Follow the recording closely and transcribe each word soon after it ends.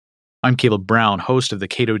I'm Caleb Brown, host of the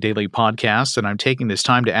Cato Daily Podcast, and I'm taking this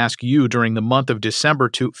time to ask you during the month of December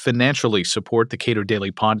to financially support the Cato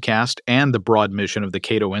Daily Podcast and the broad mission of the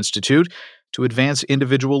Cato Institute to advance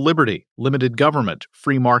individual liberty, limited government,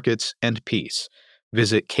 free markets, and peace.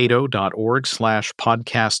 Visit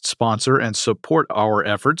cato.org/podcast sponsor and support our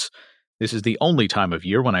efforts. This is the only time of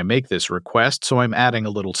year when I make this request, so I'm adding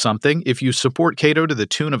a little something. If you support Cato to the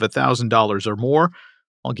tune of $1,000 or more,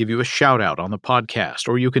 I'll give you a shout out on the podcast,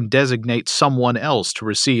 or you can designate someone else to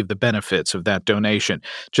receive the benefits of that donation.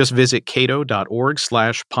 Just visit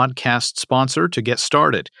cato.org/podcast sponsor to get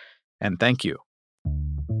started. And thank you.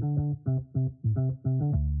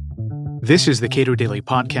 This is the Cato Daily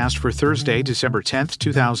Podcast for Thursday, December 10th,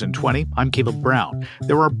 2020. I'm Caleb Brown.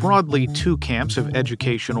 There are broadly two camps of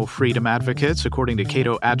educational freedom advocates, according to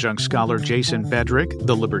Cato adjunct scholar Jason Bedrick: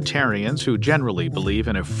 the libertarians, who generally believe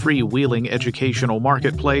in a freewheeling educational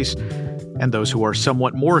marketplace, and those who are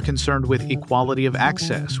somewhat more concerned with equality of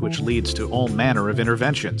access, which leads to all manner of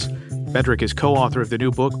interventions. Bedrick is co-author of the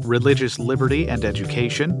new book, Religious Liberty and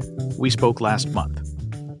Education. We spoke last month.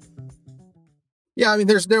 Yeah, I mean,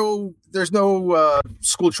 there's no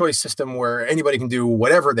school choice system where anybody can do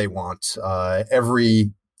whatever they want.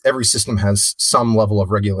 Every system has some level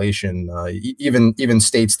of regulation. Even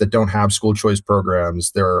states that don't have school choice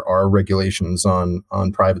programs, there are regulations on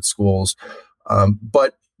private schools.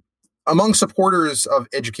 But among supporters of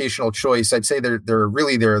educational choice, I'd say there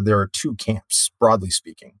are two camps, broadly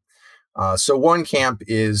speaking. So one camp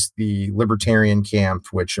is the libertarian camp,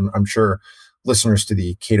 which I'm sure listeners to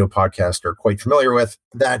the Cato podcast are quite familiar with,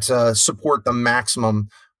 that support the maximum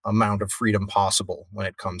amount of freedom possible when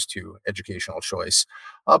it comes to educational choice.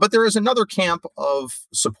 But there is another camp of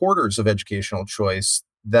supporters of educational choice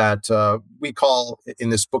that we call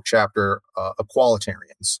in this book chapter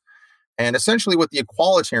equalitarians. And essentially what the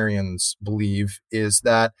equalitarians believe is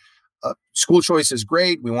that school choice is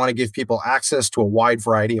great. We want to give people access to a wide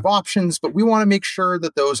variety of options, but we want to make sure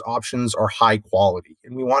that those options are high quality,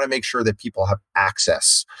 and we want to make sure that people have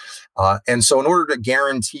access. And so in order to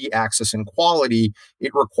guarantee access and quality,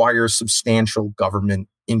 it requires substantial government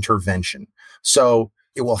intervention. So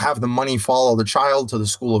it will have the money follow the child to the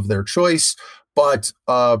school of their choice, but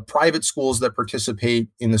private schools that participate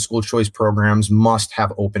in the school choice programs must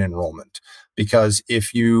have open enrollment, because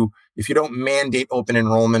if you don't mandate open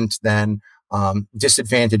enrollment, then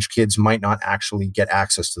disadvantaged kids might not actually get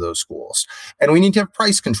access to those schools. And we need to have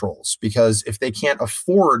price controls, because if they can't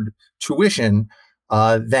afford tuition,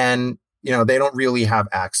 then they don't really have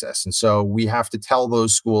access. And so we have to tell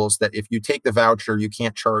those schools that if you take the voucher, you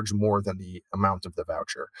can't charge more than the amount of the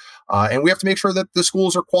voucher. And we have to make sure that the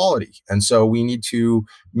schools are quality. And so we need to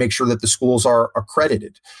make sure that the schools are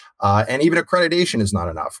accredited. And even accreditation is not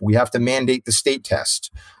enough. We have to mandate the state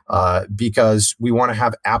test because we want to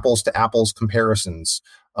have apples to apples comparisons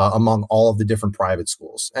among all of the different private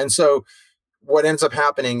schools. And so what ends up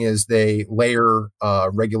happening is they layer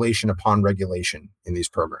regulation upon regulation in these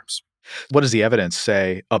programs. What does the evidence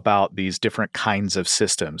say about these different kinds of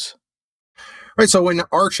systems? Right. So in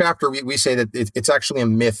our chapter, we say that it's actually a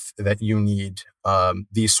myth that you need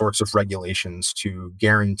these sorts of regulations to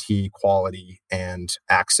guarantee quality and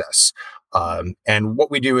access. And what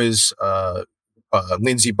we do is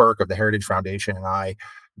Lindsay Burke of the Heritage Foundation and I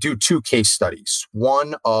do two case studies.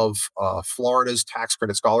 One of Florida's tax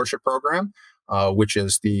credit scholarship program, which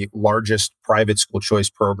is the largest private school choice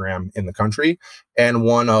program in the country, and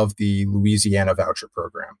one of the Louisiana voucher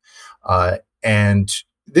program. And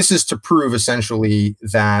this is to prove essentially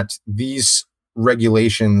that these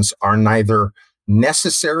regulations are neither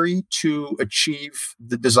necessary to achieve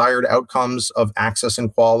the desired outcomes of access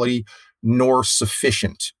and quality, nor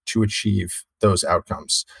sufficient to achieve those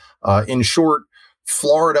outcomes. In short,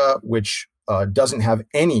 Florida, which doesn't have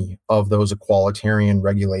any of those equalitarian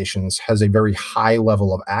regulations, has a very high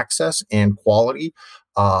level of access and quality.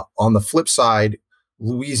 On the flip side,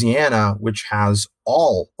 Louisiana, which has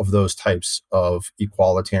all of those types of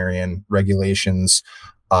equalitarian regulations,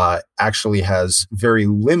 actually has very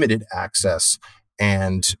limited access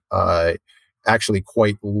and actually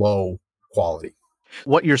quite low quality.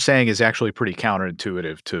 What you're saying is actually pretty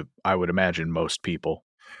counterintuitive to, I would imagine, most people.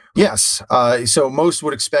 Yes. So most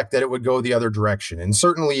would expect that it would go the other direction. And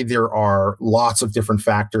certainly there are lots of different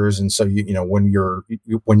factors. And so, we're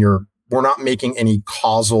not making causal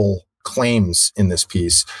causal claims in this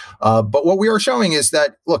piece. But what we are showing is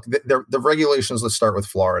that, look, the regulations, let's start with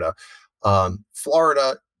Florida.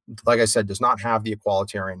 Florida, like I said, does not have the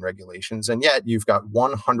equalitarian regulations. And yet you've got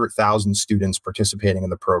 100,000 students participating in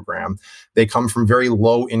the program. They come from very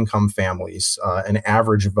low income families, an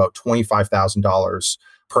average of about $25,000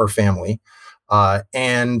 per family.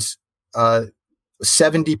 And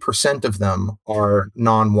 70% of them are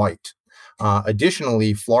non-white.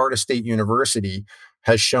 Additionally, Florida State University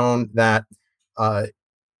has shown that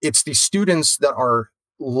it's the students that are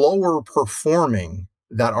lower performing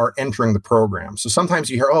that are entering the program. So sometimes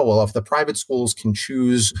you hear, oh, well, if the private schools can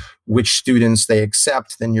choose which students they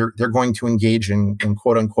accept, then they're going to engage in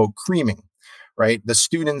quote unquote creaming, right? The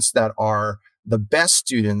students that are the best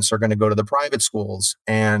students are going to go to the private schools,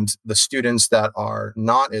 and the students that are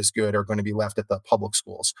not as good are going to be left at the public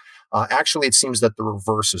schools. Actually, it seems that the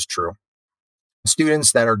reverse is true.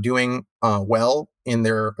 Students that are doing well in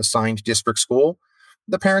their assigned district school,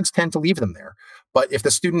 the parents tend to leave them there. But if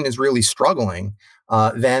the student is really struggling,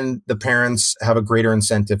 then the parents have a greater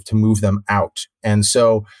incentive to move them out. And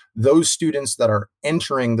so those students that are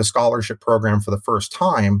entering the scholarship program for the first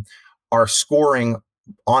time are scoring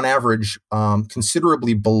on average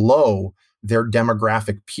considerably below their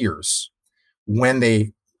demographic peers when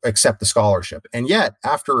they accept the scholarship. And yet,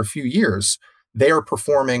 after a few years, they are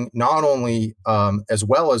performing not only as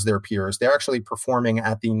well as their peers, they're actually performing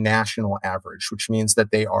at the national average, which means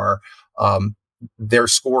that they are their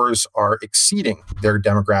scores are exceeding their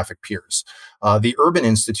demographic peers. The Urban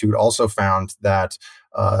Institute also found that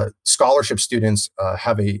scholarship students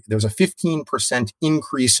there's a 15%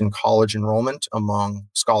 increase in college enrollment among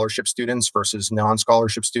scholarship students versus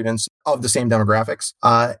non-scholarship students of the same demographics.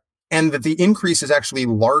 And that the increase is actually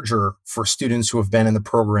larger for students who have been in the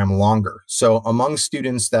program longer. So among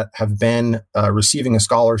students that have been receiving a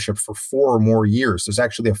scholarship for 4 or more years, there's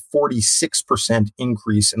actually a 46%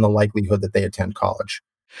 increase in the likelihood that they attend college.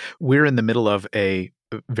 We're in the middle of a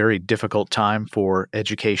very difficult time for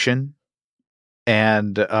education.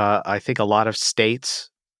 And I think a lot of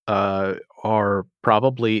states are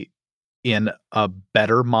probably in a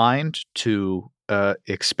better mind to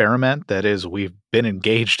experiment. That is, we've been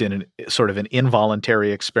engaged in sort of an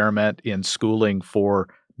involuntary experiment in schooling for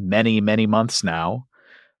many, many months now.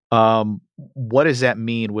 What does that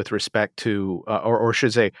mean with respect to, or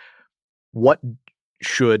should say, what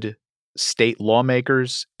should state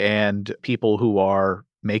lawmakers and people who are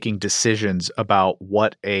making decisions about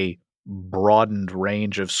what a broadened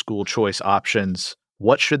range of school choice options,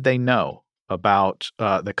 what should they know about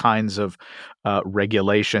the kinds of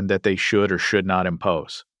regulation that they should or should not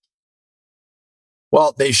impose?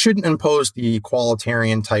 Well, they shouldn't impose the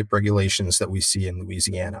equalitarian type regulations that we see in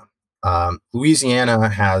Louisiana. Louisiana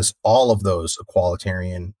has all of those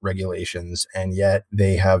equalitarian regulations, and yet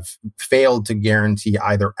they have failed to guarantee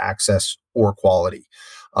either access or quality.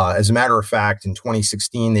 As a matter of fact, in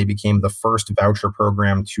 2016, they became the first voucher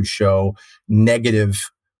program to show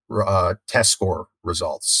negative test score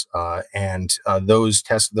results, and those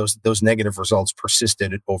negative results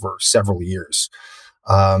persisted over several years.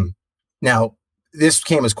 Now, this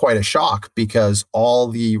came as quite a shock because all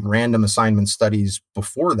the random assignment studies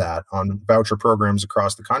before that on voucher programs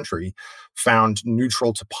across the country found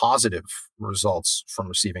neutral to positive results from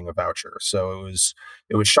receiving a voucher. So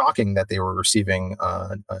it was shocking that they were receiving,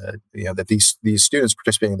 that these students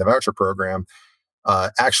participating in the voucher program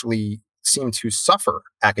actually seemed to suffer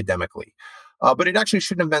academically. But it actually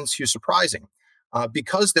shouldn't have been too surprising.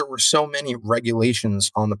 Because there were so many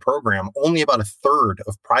regulations on the program, only about a third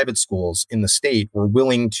of private schools in the state were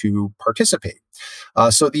willing to participate.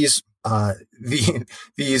 So these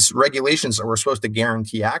regulations that were supposed to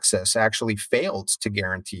guarantee access actually failed to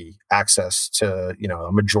guarantee access to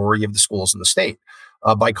a majority of the schools in the state.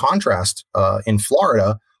 By contrast, in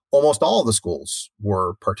Florida, almost all of the schools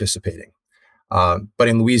were participating, but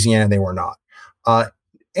in Louisiana they were not.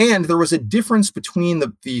 And there was a difference between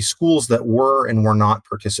the schools that were and were not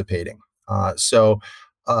participating. So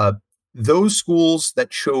those schools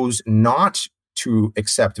that chose not to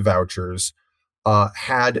accept vouchers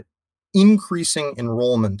had increasing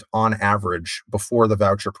enrollment on average before the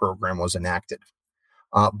voucher program was enacted.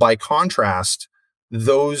 By contrast,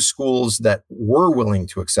 those schools that were willing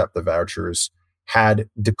to accept the vouchers had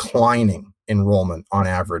declining enrollment on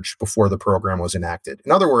average before the program was enacted.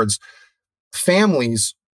 In other words,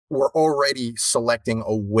 families were already selecting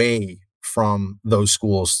away from those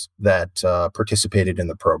schools that participated in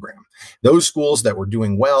the program. Those schools that were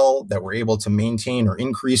doing well, that were able to maintain or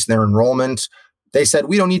increase their enrollment, they said,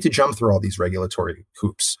 we don't need to jump through all these regulatory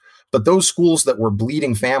hoops. But those schools that were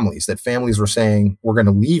bleeding families, that families were saying, we're going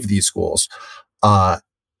to leave these schools,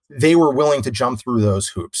 they were willing to jump through those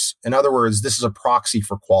hoops. In other words, this is a proxy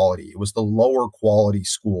for quality. It was the lower quality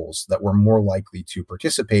schools that were more likely to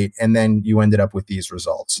participate. And then you ended up with these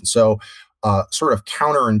results. And so sort of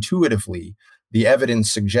counterintuitively, the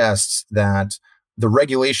evidence suggests that the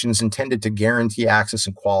regulations intended to guarantee access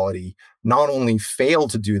and quality not only fail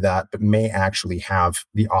to do that, but may actually have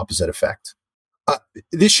the opposite effect.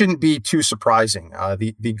 This shouldn't be too surprising.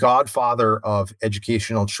 The godfather of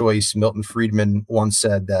educational choice, Milton Friedman, once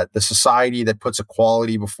said that the society that puts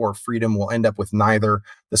equality before freedom will end up with neither.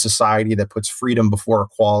 The society that puts freedom before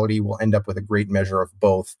equality will end up with a great measure of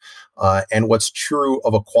both. And what's true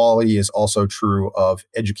of equality is also true of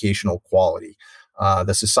educational quality.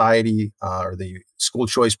 The society or the school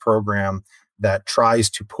choice program that tries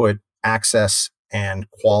to put access and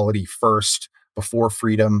quality first before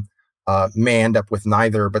freedom may end up with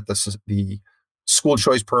neither, but the school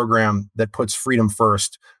choice program that puts freedom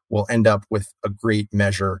first will end up with a great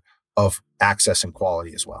measure of access and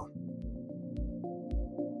quality as well.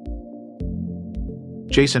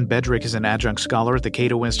 Jason Bedrick is an adjunct scholar at the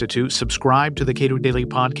Cato Institute. Subscribe to the Cato Daily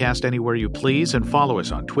Podcast anywhere you please and follow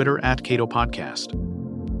us on Twitter @Cato Podcast.